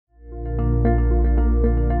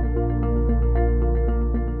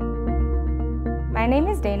name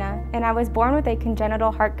is Dana, and I was born with a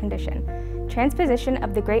congenital heart condition, transposition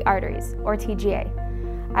of the great arteries, or TGA.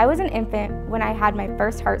 I was an infant when I had my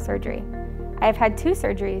first heart surgery. I have had 2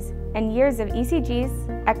 surgeries and years of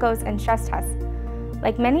ECGs, echoes, and stress tests.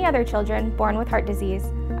 Like many other children born with heart disease,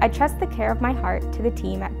 I trust the care of my heart to the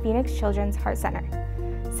team at Phoenix Children's Heart Center.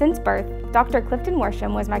 Since birth, Dr. Clifton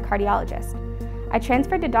Worsham was my cardiologist. I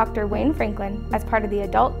transferred to Dr. Wayne Franklin as part of the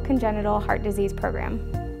Adult Congenital Heart Disease Program.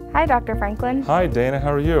 Hi, Dr. Franklin. Hi, Dana.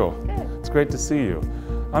 How are you? Good. It's great to see you.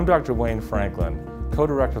 I'm Dr. Wayne Franklin,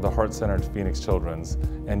 co-director of the Heart Center at Phoenix Children's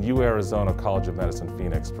and Arizona College of Medicine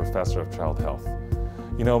Phoenix Professor of Child Health.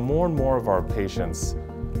 You know, more and more of our patients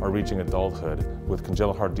are reaching adulthood with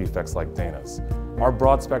congenital heart defects like Dana's. Our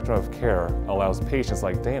broad spectrum of care allows patients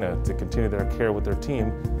like Dana to continue their care with their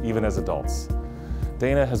team even as adults.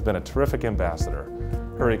 Dana has been a terrific ambassador.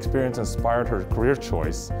 Her experience inspired her career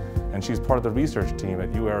choice, and she's part of the research team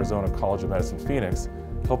at Arizona College of Medicine Phoenix,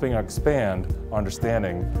 helping expand our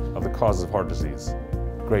understanding of the causes of heart disease.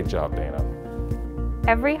 Great job, Dana.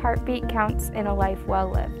 Every heartbeat counts in a life well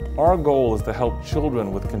lived. Our goal is to help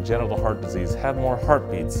children with congenital heart disease have more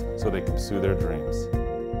heartbeats so they can pursue their dreams.